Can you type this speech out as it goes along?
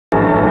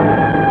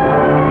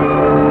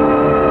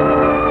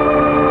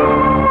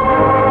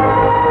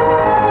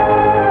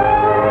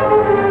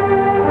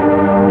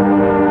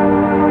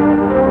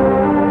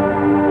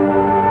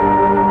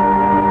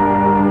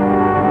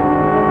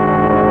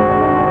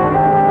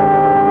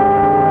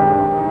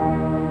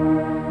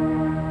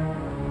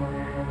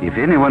If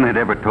anyone had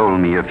ever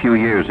told me a few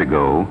years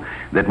ago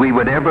that we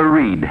would ever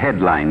read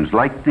headlines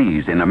like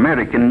these in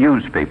American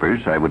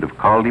newspapers, I would have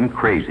called him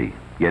crazy.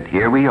 Yet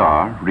here we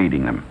are,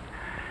 reading them.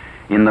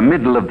 In the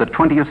middle of the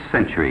 20th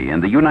century,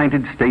 in the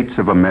United States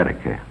of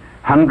America,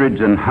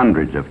 hundreds and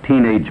hundreds of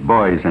teenage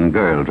boys and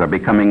girls are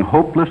becoming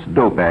hopeless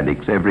dope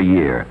addicts every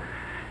year.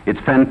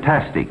 It's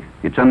fantastic,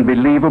 it's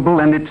unbelievable,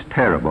 and it's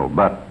terrible,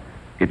 but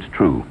it's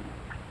true.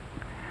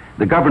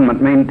 The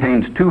government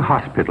maintains 2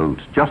 hospitals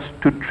just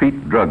to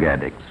treat drug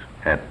addicts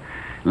at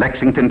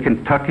Lexington,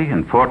 Kentucky,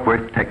 and Fort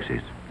Worth,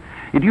 Texas.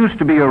 It used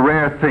to be a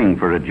rare thing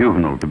for a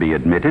juvenile to be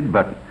admitted,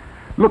 but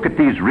look at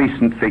these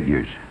recent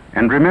figures.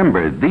 And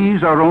remember,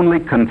 these are only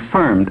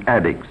confirmed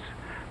addicts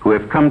who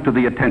have come to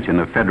the attention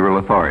of federal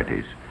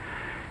authorities.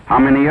 How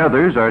many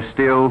others are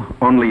still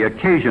only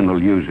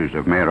occasional users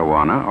of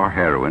marijuana or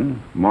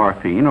heroin,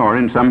 morphine, or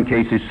in some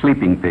cases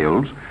sleeping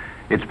pills?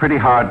 It's pretty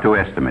hard to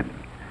estimate.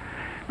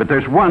 But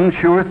there's one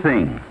sure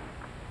thing.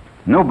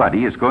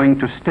 Nobody is going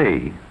to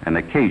stay an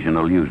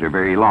occasional user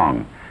very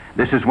long.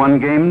 This is one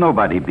game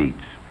nobody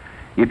beats.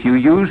 If you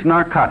use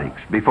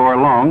narcotics, before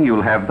long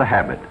you'll have the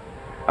habit,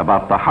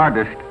 about the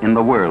hardest in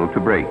the world to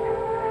break.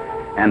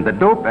 And the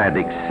dope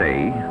addicts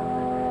say,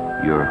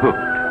 you're hooked.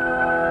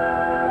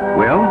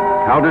 Well,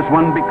 how does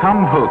one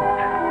become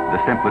hooked?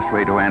 The simplest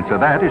way to answer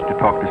that is to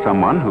talk to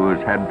someone who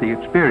has had the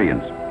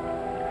experience.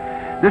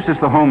 This is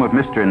the home of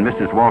Mr. and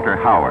Mrs. Walter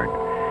Howard.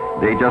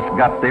 They just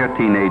got their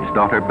teenage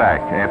daughter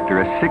back after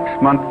a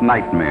 6-month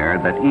nightmare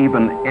that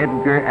even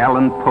Edgar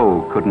Allan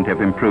Poe couldn't have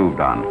improved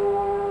on.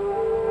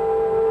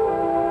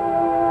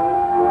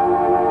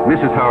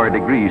 Mrs. Howard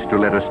agrees to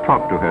let us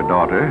talk to her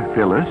daughter,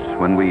 Phyllis,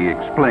 when we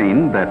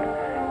explain that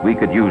we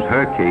could use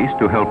her case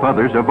to help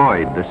others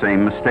avoid the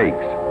same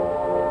mistakes.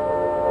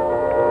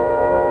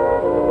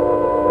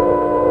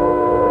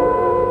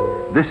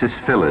 This is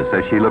Phyllis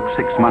as she looked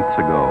 6 months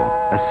ago,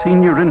 a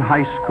senior in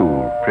high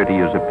school, pretty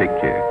as a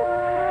picture.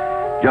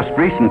 Just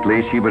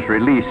recently, she was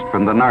released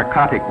from the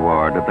narcotic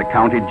ward of the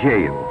county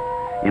jail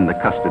in the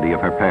custody of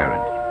her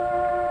parents.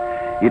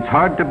 It's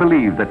hard to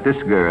believe that this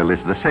girl is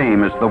the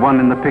same as the one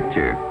in the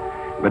picture,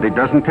 but it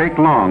doesn't take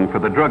long for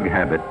the drug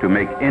habit to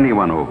make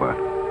anyone over.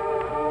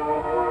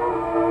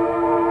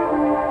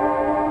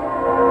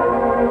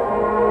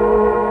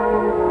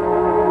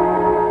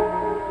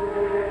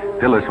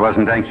 Phyllis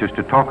wasn't anxious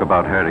to talk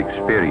about her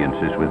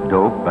experiences with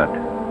dope, but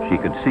she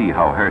could see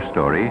how her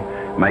story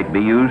might be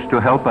used to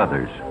help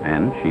others,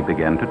 and she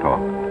began to talk.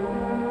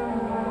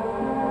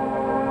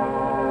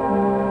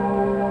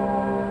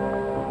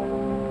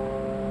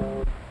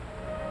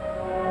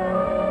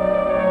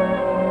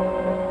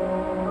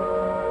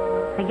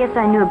 I guess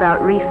I knew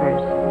about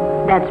reefers,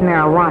 that's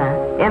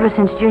marijuana, ever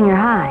since junior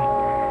high.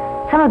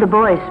 Some of the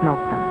boys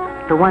smoked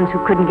them, the ones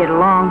who couldn't get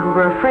along, who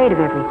were afraid of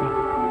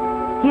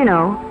everything. You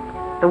know,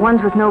 the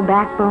ones with no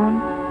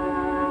backbone.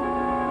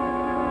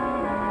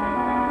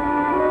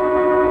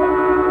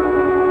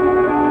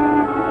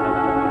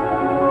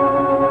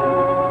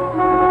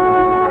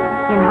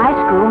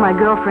 My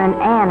girlfriend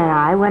Ann and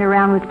I went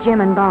around with Jim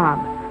and Bob.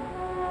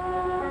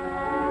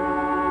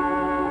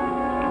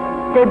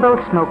 They both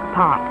smoked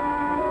pot.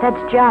 That's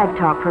jive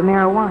talk for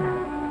marijuana.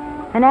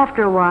 And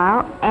after a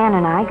while, Ann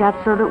and I got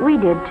so that we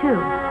did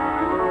too.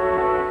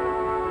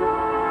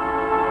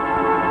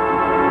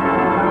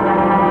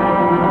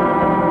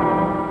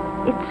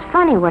 It's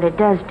funny what it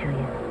does to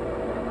you.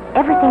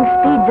 Everything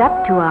speeds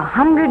up to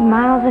 100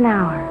 miles an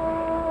hour.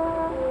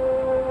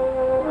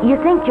 You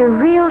think you're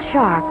real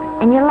sharp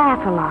and you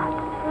laugh a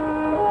lot.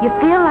 You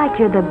feel like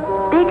you're the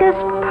biggest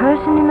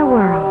person in the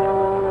world.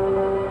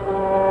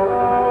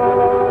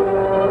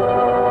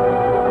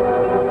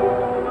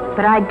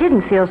 But I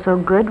didn't feel so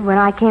good when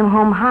I came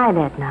home high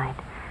that night.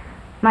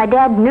 My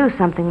dad knew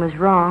something was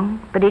wrong,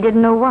 but he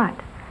didn't know what.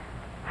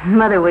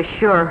 Mother was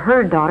sure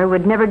her daughter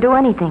would never do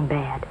anything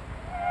bad.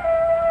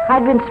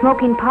 I'd been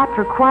smoking pot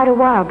for quite a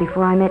while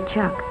before I met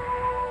Chuck.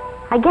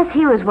 I guess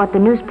he was what the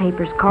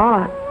newspapers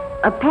call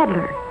a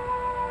peddler.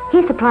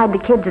 He supplied the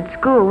kids at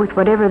school with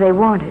whatever they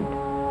wanted.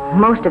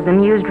 Most of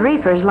them used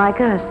reefers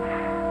like us,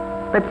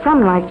 but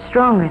some liked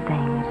stronger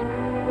things.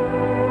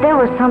 There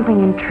was something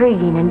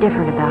intriguing and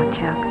different about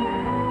Chuck.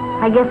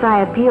 I guess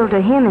I appealed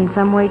to him in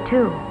some way,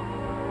 too.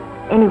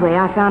 Anyway,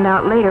 I found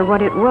out later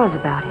what it was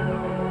about him.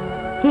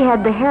 He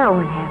had the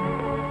heroin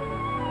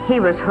habit.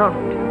 He was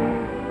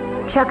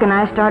hooked. Chuck and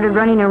I started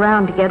running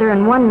around together,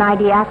 and one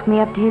night he asked me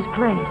up to his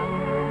place.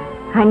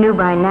 I knew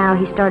by now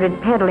he started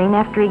peddling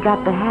after he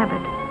got the habit,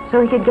 so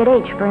he could get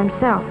H for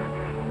himself.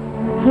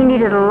 He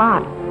needed a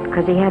lot,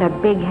 because he had a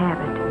big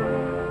habit.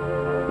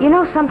 You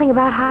know something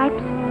about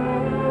hypes?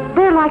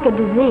 They're like a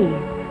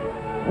disease.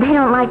 They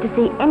don't like to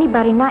see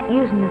anybody not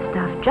using the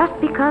stuff just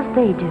because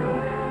they do.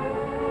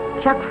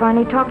 Chuck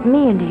finally talked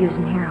me into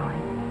using heroin.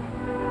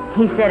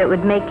 He said it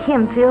would make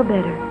him feel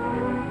better.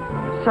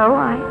 So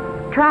I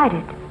tried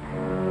it.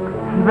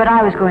 But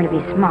I was going to be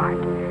smart.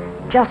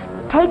 Just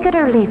take it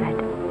or leave it.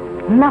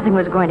 Nothing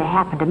was going to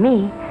happen to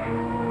me.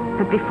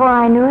 But before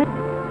I knew it,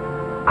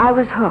 I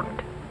was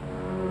hooked.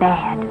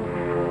 Bad.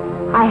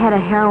 I had a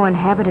heroin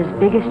habit as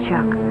big as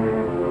Chuck.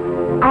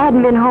 I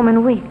hadn't been home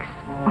in weeks.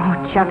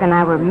 Oh, Chuck and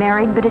I were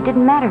married, but it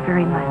didn't matter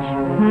very much.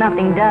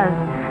 Nothing does.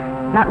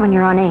 Not when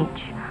you're on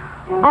H.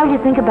 All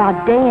you think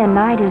about day and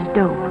night is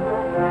dope.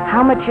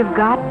 How much you've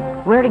got,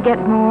 where to get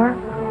more,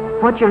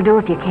 what you'll do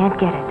if you can't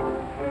get it.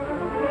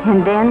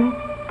 And then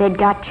they'd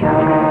got Chuck.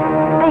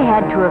 They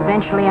had to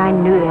eventually, I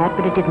knew that,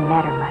 but it didn't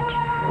matter much.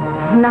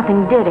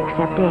 Nothing did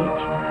except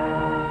H.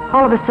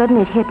 All of a sudden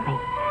it hit me.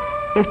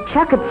 If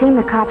Chuck had seen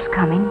the cops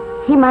coming,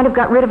 he might have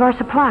got rid of our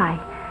supply.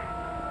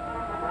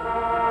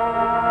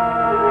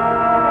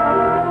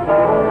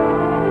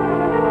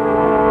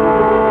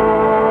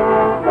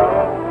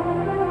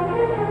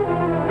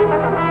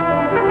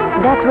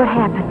 That's what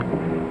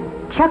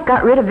happened. Chuck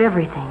got rid of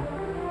everything.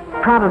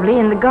 Probably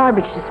in the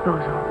garbage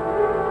disposal.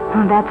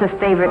 Oh, that's a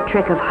favorite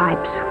trick of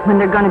Hype's when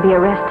they're going to be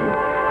arrested.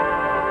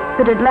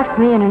 But it left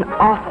me in an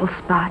awful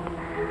spot.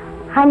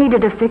 I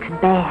needed a fix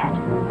bad.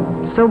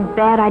 So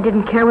bad I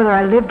didn't care whether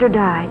I lived or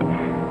died.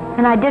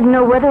 And I didn't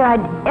know whether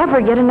I'd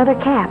ever get another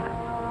cap.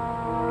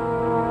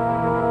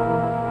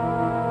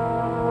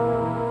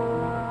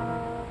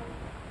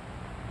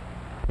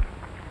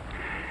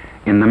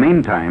 In the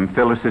meantime,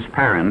 Phyllis's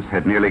parents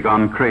had nearly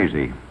gone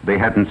crazy. They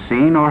hadn't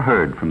seen or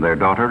heard from their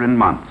daughter in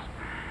months.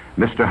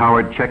 Mr.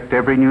 Howard checked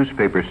every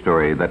newspaper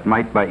story that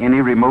might by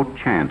any remote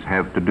chance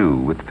have to do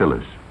with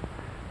Phyllis.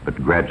 But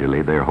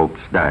gradually their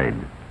hopes died.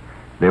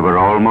 They were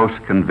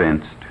almost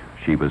convinced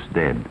she was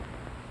dead.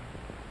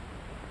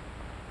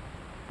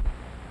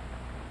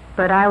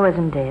 But I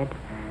wasn't dead.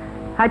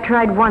 I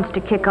tried once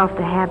to kick off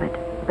the habit,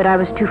 but I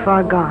was too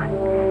far gone.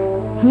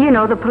 You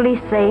know, the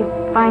police say,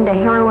 find a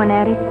heroin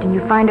addict and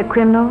you find a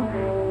criminal,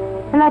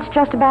 and that's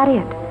just about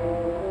it.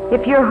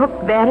 If you're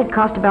hooked bad, it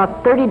costs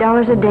about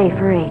 $30 a day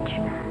for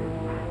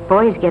H.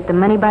 Boys get the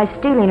money by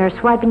stealing or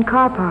swiping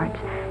car parts,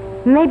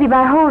 maybe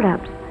by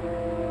holdups.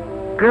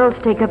 Girls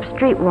take up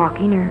street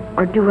walking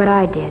or do what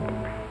I did,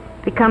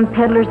 become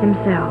peddlers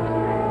themselves.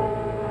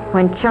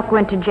 When Chuck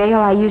went to jail,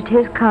 I used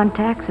his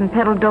contacts and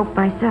peddled dope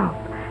myself.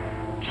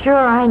 Sure,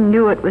 I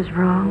knew it was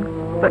wrong,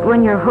 but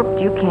when you're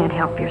hooked, you can't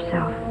help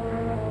yourself.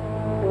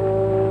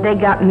 They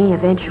got me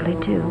eventually,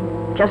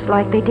 too, just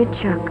like they did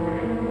Chuck.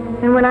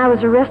 And when I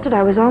was arrested,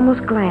 I was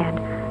almost glad.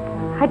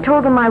 I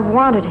told them I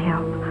wanted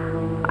help.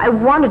 I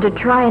wanted to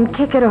try and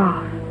kick it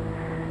off.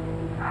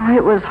 Oh,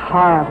 it was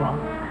horrible.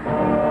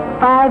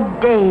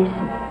 5 days,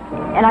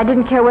 and I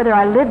didn't care whether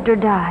I lived or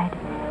died.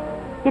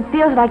 It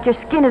feels like your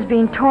skin is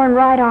being torn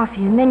right off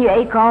you, and then you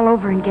ache all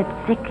over and get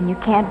sick and you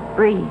can't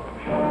breathe.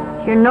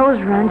 Your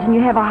nose runs and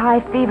you have a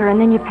high fever, and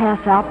then you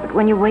pass out, but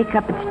when you wake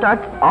up, it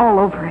starts all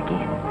over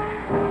again.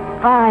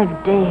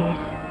 5 days.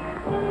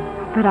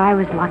 But I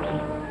was lucky.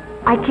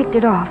 I kicked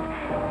it off,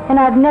 and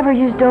I've never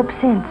used dope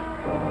since.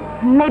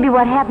 Maybe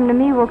what happened to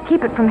me will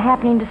keep it from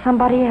happening to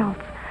somebody else.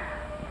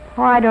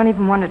 Or I don't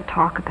even want to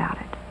talk about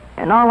it.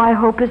 And all I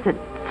hope is that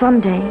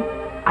someday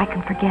I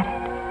can forget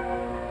it.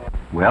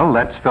 Well,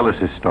 that's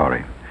Phyllis's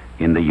story.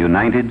 In the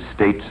United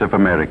States of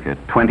America,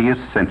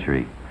 20th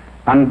century.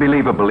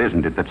 Unbelievable,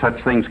 isn't it, that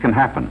such things can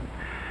happen?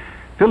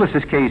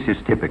 Phyllis's case is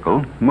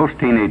typical. Most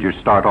teenagers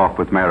start off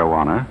with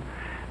marijuana.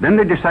 Then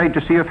they decide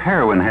to see if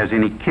heroin has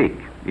any kick.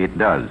 It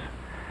does.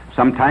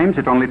 Sometimes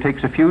it only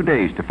takes a few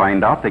days to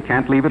find out they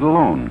can't leave it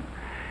alone.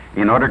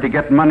 In order to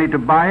get money to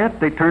buy it,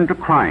 they turn to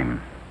crime.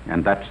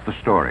 And that's the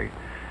story.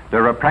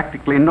 There are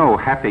practically no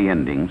happy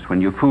endings when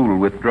you fool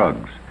with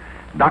drugs.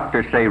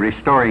 Doctors say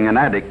restoring an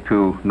addict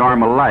to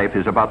normal life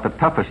is about the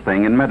toughest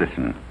thing in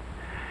medicine.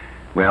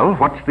 Well,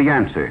 what's the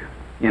answer?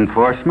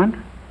 Enforcement?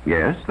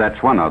 Yes,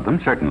 that's one of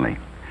them, certainly.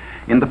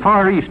 In the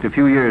Far East a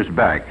few years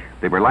back,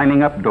 they were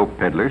lining up dope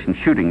peddlers and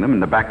shooting them in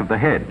the back of the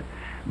head.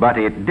 But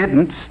it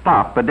didn't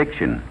stop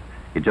addiction.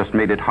 It just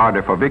made it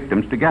harder for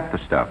victims to get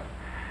the stuff.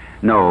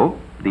 No,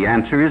 the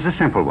answer is a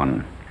simple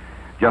one.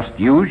 Just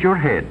use your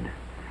head.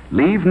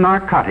 Leave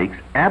narcotics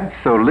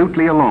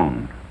absolutely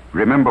alone.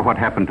 Remember what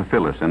happened to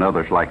Phyllis and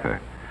others like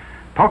her.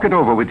 Talk it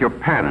over with your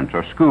parents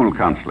or school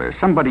counselor,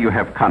 somebody you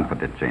have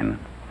confidence in.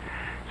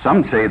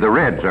 Some say the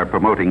Reds are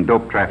promoting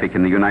dope traffic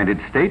in the United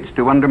States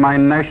to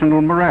undermine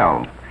national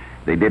morale.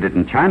 They did it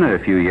in China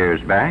a few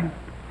years back.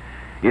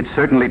 It's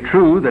certainly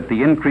true that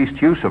the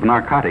increased use of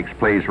narcotics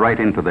plays right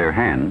into their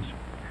hands.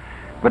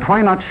 But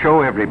why not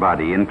show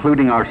everybody,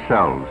 including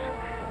ourselves,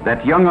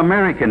 that young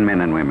American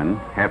men and women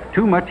have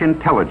too much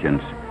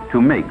intelligence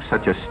to make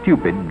such a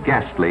stupid,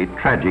 ghastly,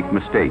 tragic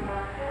mistake?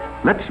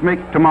 Let's make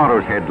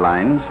tomorrow's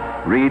headlines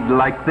read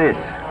like this.